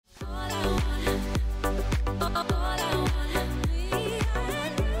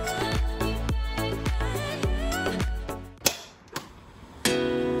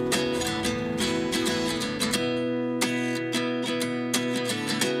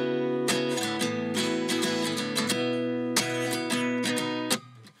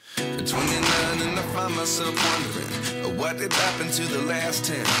find myself wondering what did happen to the last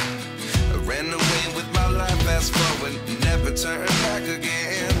 10. I ran away with my life, fast forward, never turn back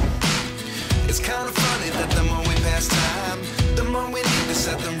again. It's kind of funny that the more we pass time, the more we need to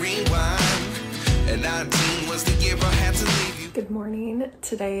set the rewind. And 19 was the year I had to leave you. Good morning.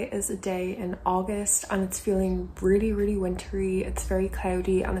 Today is a day in August and it's feeling really wintry. It's very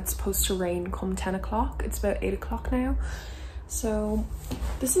cloudy and it's supposed to rain come 10 o'clock. It's about 8 o'clock now. So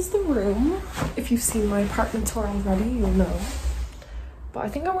this is the room. If you've seen my apartment tour already, you'll know. But I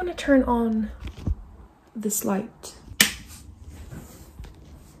think I want to turn on this light.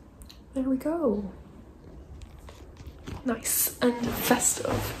 There we go. Nice and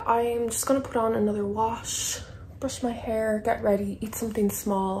festive. I'm just gonna put on another wash, brush my hair, get ready, eat something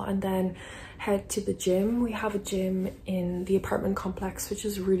small, and then head to the gym. We have a gym in the apartment complex, which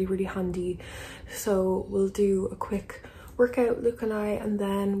is really handy. So we'll do a quick workout, Luke and I, and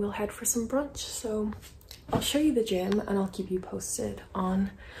then we'll head for some brunch. So I'll show you the gym and I'll keep you posted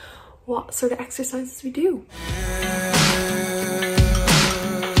on what sort of exercises we do.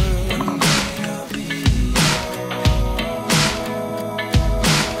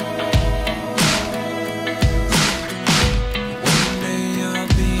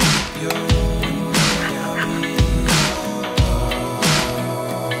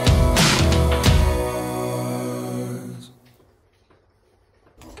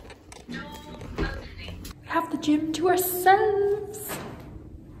 Gym to ourselves.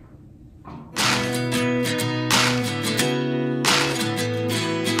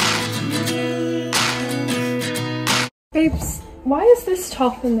 Babes, why is this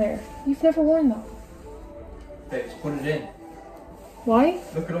top in there? You've never worn that. Babes, put it in. Why?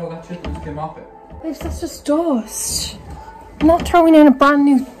 Look at all that shit that just came off it. Babes, that's just dust. I'm not throwing in a brand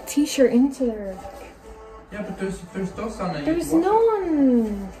new t-shirt into there. Yeah, but there's dust on it. There's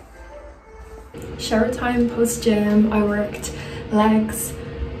none. Shower time post gym. I worked legs,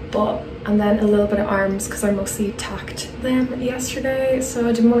 butt, and then a little bit of arms because I mostly tacked them yesterday, so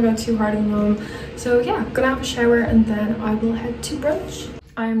I didn't want to go too hard on them. So yeah, gonna have a shower and then I will head to brunch.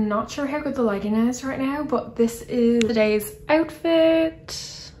 I'm not sure how good the lighting is right now, but this is today's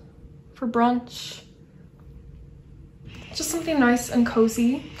outfit for brunch. Just something nice and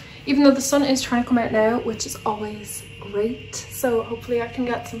cozy, even though the sun is trying to come out now, which is always great. So hopefully I can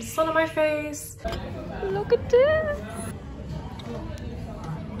get some sun on my face. Look at this.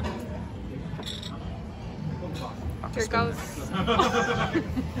 Here it goes.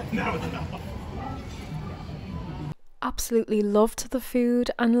 Absolutely loved the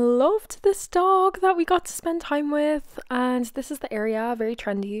food and loved this dog that we got to spend time with. And this is the area, very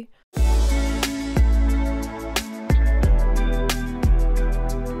trendy.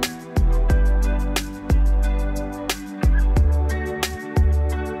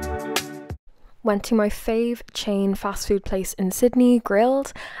 Went to my fave chain fast food place in Sydney,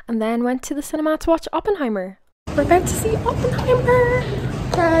 grilled, and then went to the cinema to watch Oppenheimer. We're about to see Oppenheimer!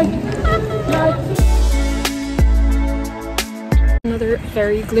 Another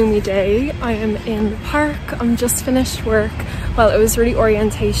very gloomy day. I am in the park. I'm just finished work. Well, it was really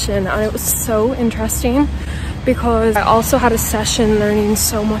orientation and it was so interesting because I also had a session learning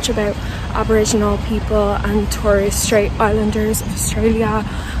so much about Aboriginal people and Torres Strait Islanders of Australia,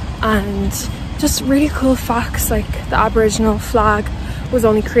 and just really cool facts like the Aboriginal flag was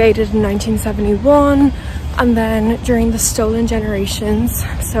only created in 1971 and then during the stolen generations.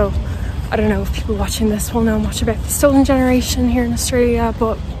 So I don't know if people watching this will know much about the stolen generation here in Australia,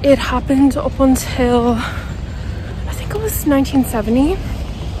 but it happened up until I think it was 1970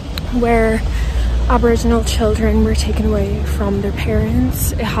 where Aboriginal children were taken away from their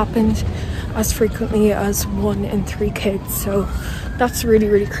parents. It happened as frequently as 1 in 3 kids, so that's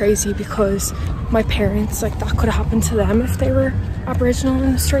really crazy because my parents, like, that could have happened to them if they were Aboriginal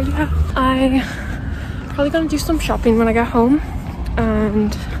in Australia. I'm probably gonna do some shopping when I get home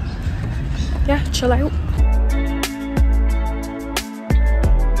and yeah, chill out.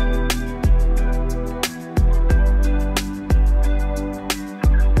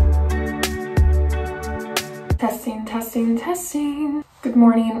 Testing. Good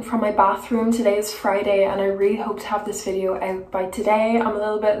morning from my bathroom. Today is Friday and I really hope to have this video out by today. I'm a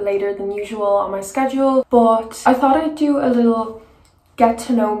little bit later than usual on my schedule, but I thought I'd do a little get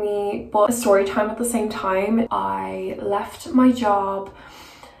to know me but a story time at the same time. I left my job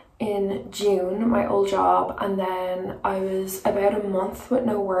in June, my old job, and then I was about a month with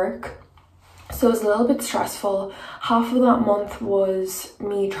no work. So it was a little bit stressful. Half of that month was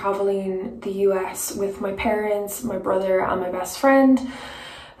me traveling the US with my parents, my brother and my best friend.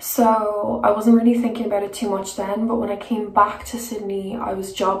 So I wasn't really thinking about it too much then, but when I came back to Sydney, I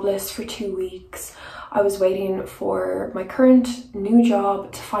was jobless for 2 weeks. I was waiting for my current new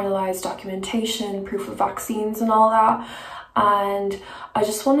job to finalize documentation, proof of vaccines and all that. And I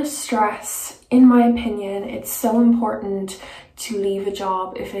just want to stress, in my opinion, it's so important to leave a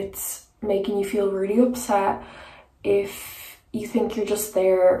job if it's making you feel really upset, if you think you're just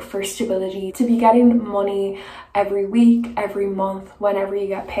there for stability, to be getting money every week, every month, whenever you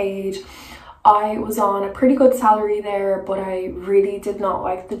get paid. I was on a pretty good salary there, but I really did not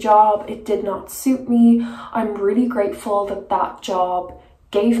like the job. It did not suit me. I'm really grateful that that job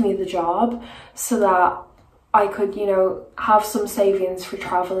gave me the job so that I could, you know, have some savings for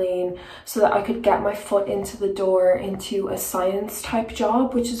traveling, so that I could get my foot into the door into a science type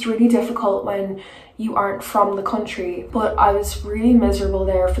job, which is really difficult when you aren't from the country. But I was really miserable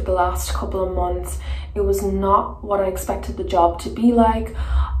there for the last couple of months. It was not what I expected the job to be like.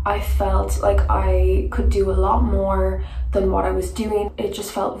 I felt like I could do a lot more than what I was doing. It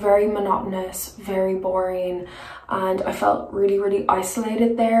just felt very monotonous, very boring, and I felt really, really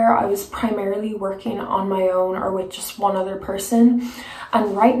isolated there. I was primarily working on my own or with just one other person.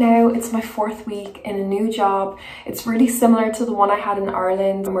 And right now it's my 4th week in a new job. It's really similar to the one I had in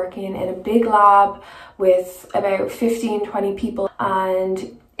Ireland. I'm working in a big lab with about 15-20 people,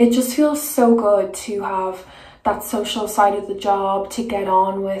 and it just feels so good to have that social side of the job, to get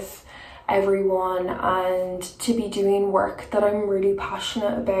on with everyone and to be doing work that I'm really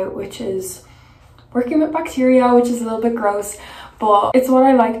passionate about, which is working with bacteria, which is a little bit gross, but it's what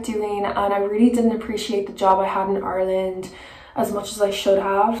I like doing. And I really didn't appreciate the job I had in Ireland as much as I should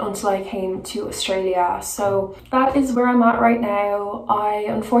have until I came to Australia. So that is where I'm at right now. I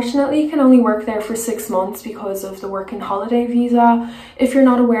unfortunately can only work there for 6 months because of the working holiday visa. If you're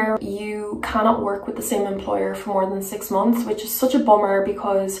not aware, you cannot work with the same employer for more than 6 months, which is such a bummer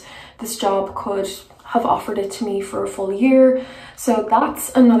because this job could have offered it to me for a full year. So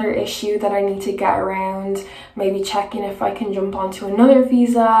that's another issue that I need to get around, maybe checking if I can jump onto another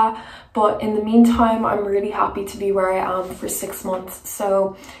visa. But in the meantime, I'm really happy to be where I am for 6 months.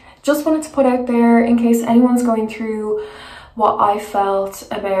 So just wanted to put out there, in case anyone's going through what I felt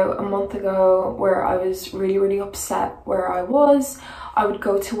about a month ago, where I was really, really upset where I was. I would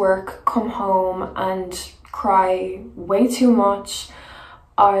go to work, come home and cry way too much.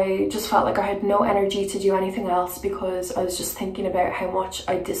 I just felt like I had no energy to do anything else because I was just thinking about how much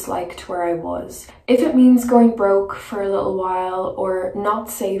I disliked where I was. If it means going broke for a little while or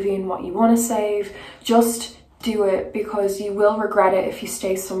not saving what you want to save, just do it, because you will regret it if you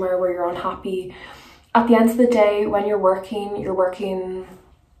stay somewhere where you're unhappy. At the end of the day, when you're working,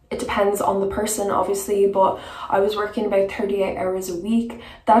 it depends on the person obviously, but I was working about 38 hours a week.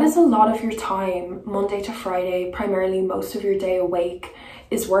 That is a lot of your time, Monday to Friday, primarily most of your day awake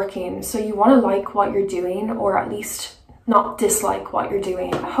is working. So you want to like what you're doing, or at least not dislike what you're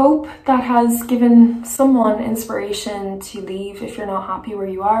doing. I hope that has given someone inspiration to leave if you're not happy where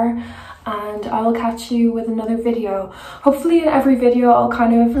you are, and I will catch you with another video. Hopefully in every video I'll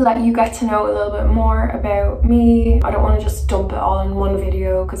kind of let you get to know a little bit more about me. I don't want to just dump it all in one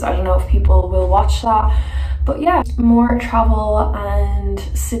video because I don't know if people will watch that. But yeah, more travel and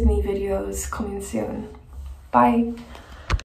Sydney videos coming soon. Bye.